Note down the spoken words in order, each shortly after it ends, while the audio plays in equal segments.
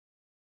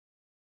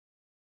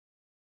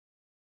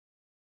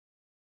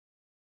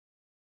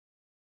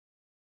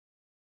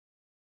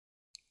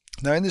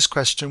Now in this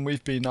question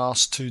we've been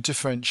asked to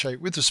differentiate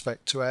with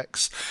respect to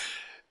x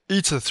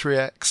e to the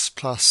 3x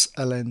plus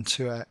ln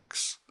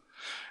 2x.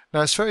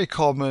 Now it's very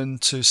common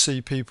to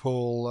see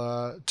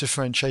people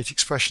differentiate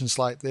expressions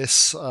like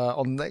this.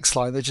 On the next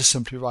line they just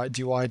simply write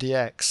dy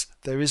dx.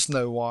 There is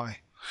no y.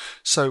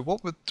 So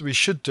what we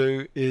should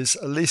do is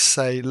at least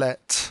say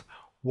let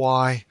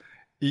y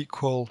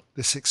equal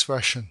this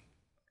expression.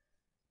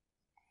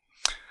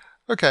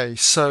 Okay,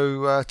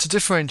 so to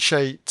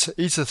differentiate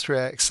e to the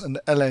 3x and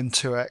ln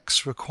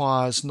 2x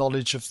requires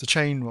knowledge of the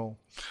chain rule.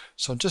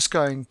 So I'm just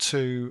going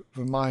to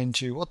remind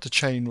you what the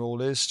chain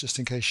rule is, just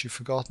in case you've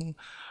forgotten.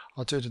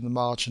 I'll do it in the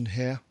margin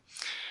here.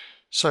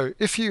 So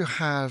if you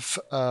have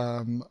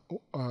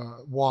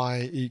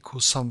y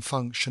equals some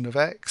function of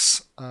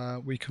x,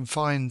 we can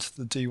find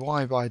the dy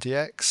by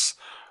dx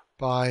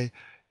by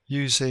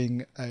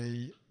using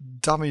a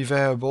dummy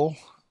variable.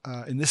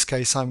 In this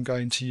case I'm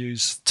going to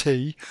use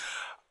t.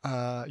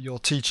 Your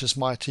teachers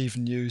might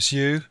even use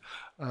u.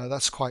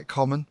 That's quite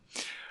common.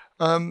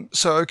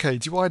 So okay,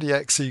 dy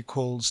dx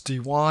equals dy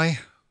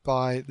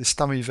by this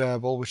dummy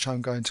variable, which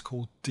I'm going to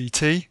call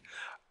dt,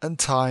 and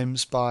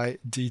times by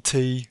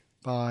dt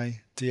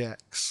by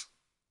dx.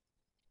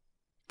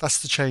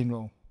 That's the chain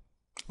rule.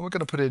 And we're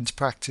going to put it into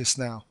practice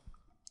now.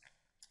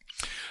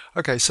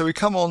 Okay, so we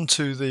come on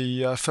to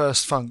the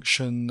first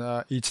function,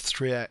 e to the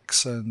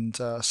 3x,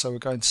 and so we're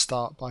going to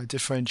start by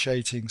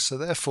differentiating. So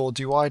therefore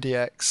dy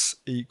dx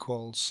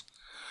equals,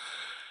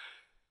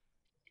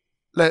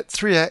 let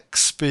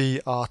 3x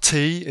be our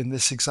t in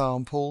this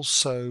example,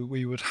 so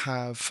we would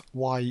have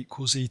y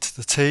equals e to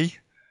the t.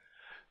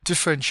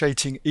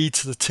 Differentiating e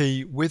to the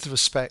t with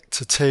respect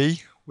to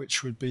t,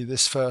 which would be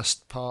this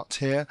first part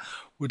here,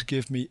 would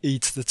give me e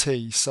to the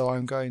t. So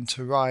I'm going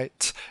to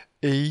write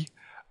e,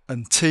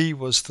 and t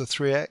was the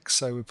 3x,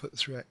 so we put the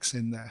 3x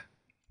in there.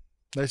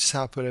 Notice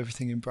how I put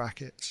everything in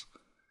brackets.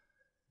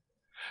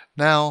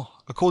 Now,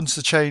 according to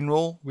the chain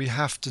rule, we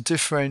have to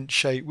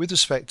differentiate with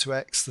respect to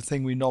x the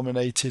thing we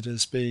nominated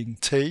as being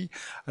t,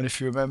 and if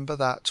you remember,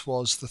 that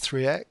was the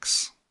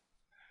 3x.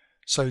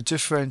 So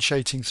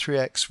differentiating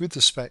 3x with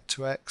respect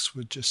to x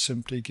would just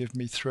simply give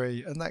me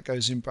 3, and that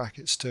goes in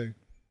brackets too.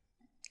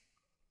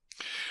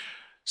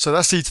 So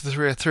that's e to the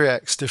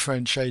 3x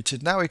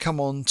differentiated. Now we come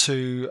on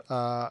to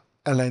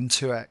ln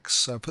 2x.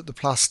 So put the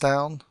plus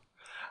down,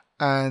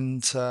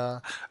 and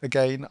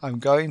again I'm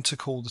going to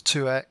call the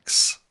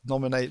 2x,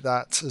 nominate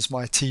that as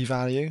my t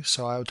value,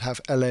 so I would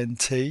have ln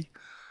t.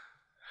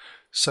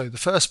 So the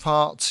first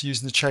part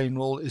using the chain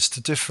rule is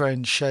to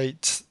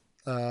differentiate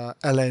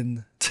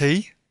ln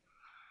t.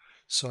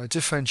 So I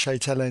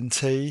differentiate ln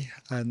t,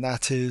 and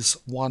that is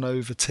 1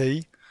 over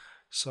t.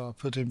 So I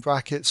put in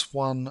brackets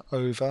 1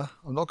 over,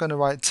 I'm not going to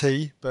write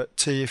t, but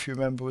t, if you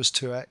remember, was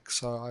 2x,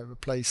 so I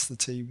replace the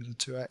t with a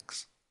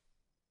 2x.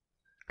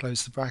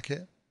 Close the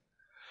bracket.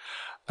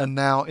 And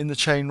now in the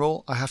chain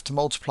rule I have to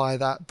multiply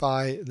that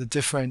by the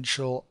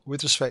differential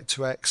with respect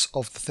to x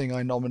of the thing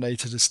I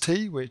nominated as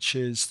t, which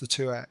is the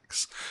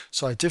 2x.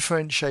 So I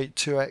differentiate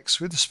 2x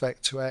with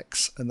respect to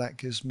x, and that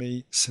gives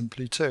me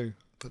simply 2.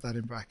 Put that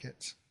in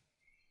brackets.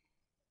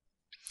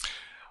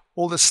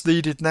 All that's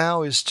needed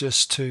now is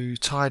just to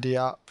tidy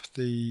up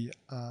the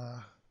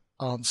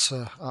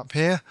answer up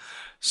here.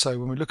 So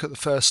when we look at the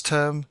first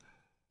term,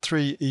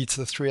 3e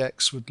to the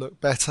 3x would look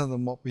better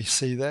than what we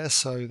see there,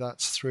 so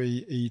that's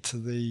 3e to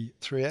the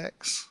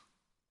 3x.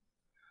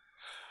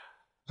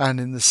 And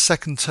in the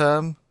second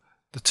term,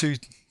 the two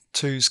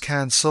 2's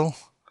cancel,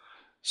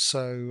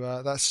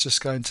 so that's just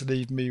going to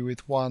leave me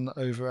with 1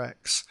 over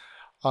x.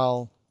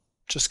 I'll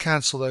just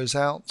cancel those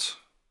out.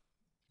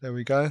 There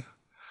we go.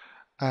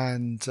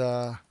 And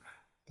that,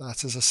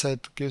 as I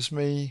said, gives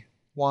me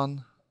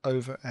 1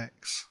 over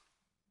x.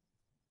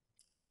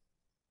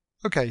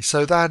 Okay,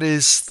 so that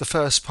is the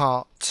first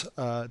part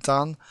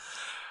done,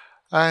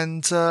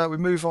 and we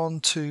move on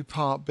to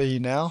part B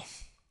now.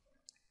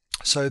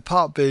 So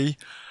part B,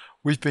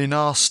 we've been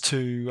asked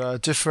to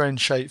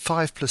differentiate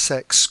 5 plus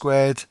x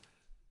squared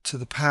to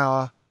the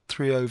power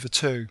 3 over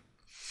 2.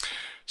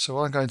 So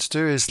what I'm going to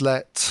do is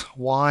let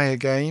y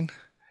again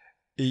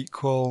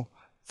equal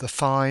the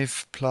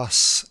 5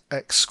 plus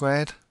x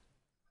squared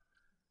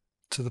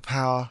to the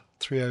power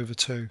 3 over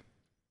 2.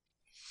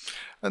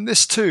 And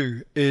this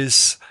too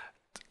is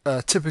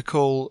a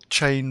typical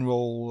chain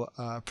rule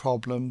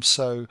problem,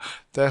 so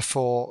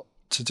therefore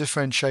to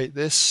differentiate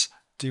this,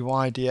 dy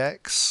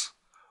dx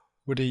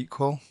would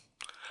equal,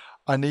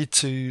 I need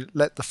to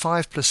let the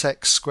 5 plus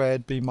x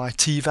squared be my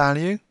t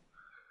value,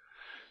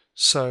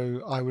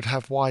 so I would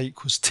have y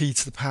equals t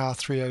to the power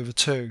 3 over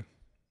 2.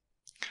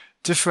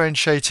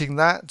 Differentiating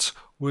that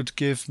would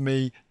give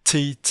me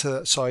 3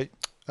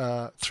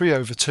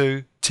 over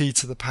 2 t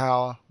to the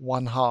power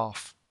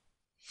 1/2.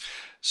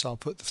 So I'll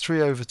put the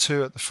 3 over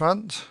 2 at the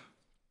front,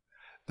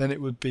 then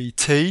it would be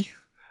t,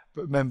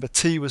 but remember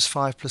t was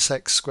 5 plus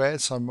x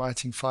squared, so I'm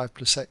writing 5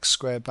 plus x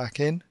squared back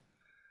in.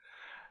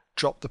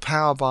 Drop the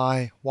power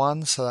by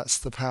 1, so that's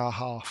the power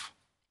 1/2.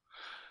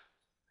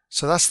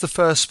 So that's the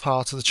first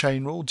part of the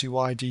chain rule, dy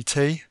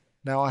dt.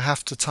 Now I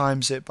have to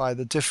times it by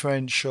the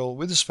differential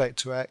with respect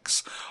to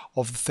x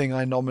of the thing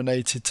I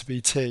nominated to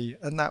be t,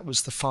 and that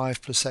was the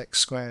 5 plus x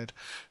squared.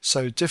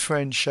 So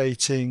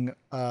differentiating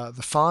the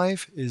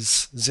 5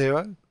 is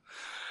 0.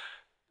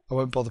 I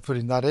won't bother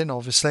putting that in,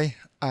 obviously,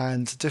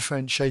 and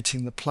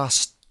differentiating the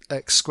plus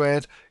x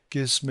squared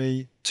gives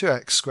me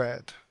 2x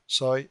squared.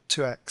 Sorry,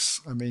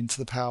 2x, I mean to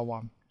the power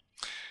 1.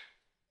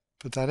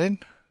 Put that in,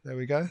 there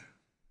we go.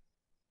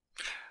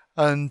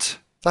 And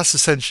that's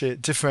essentially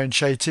it,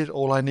 differentiated.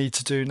 All I need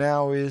to do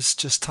now is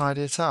just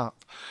tidy it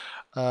up.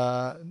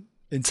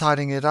 In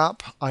tidying it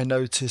up, I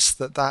notice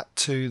that that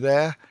 2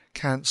 there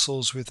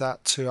cancels with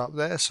that 2 up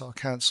there, so I'll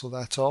cancel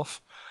that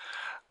off.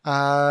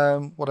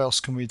 What else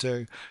can we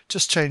do?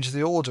 Just change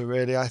the order,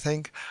 really, I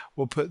think.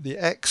 We'll put the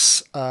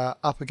x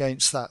up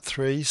against that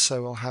 3,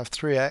 so we'll have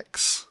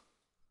 3x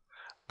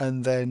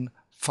and then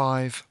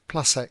 5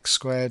 plus x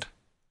squared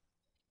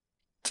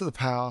to the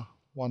power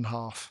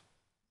 1/2.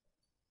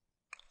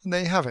 And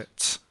there you have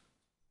it.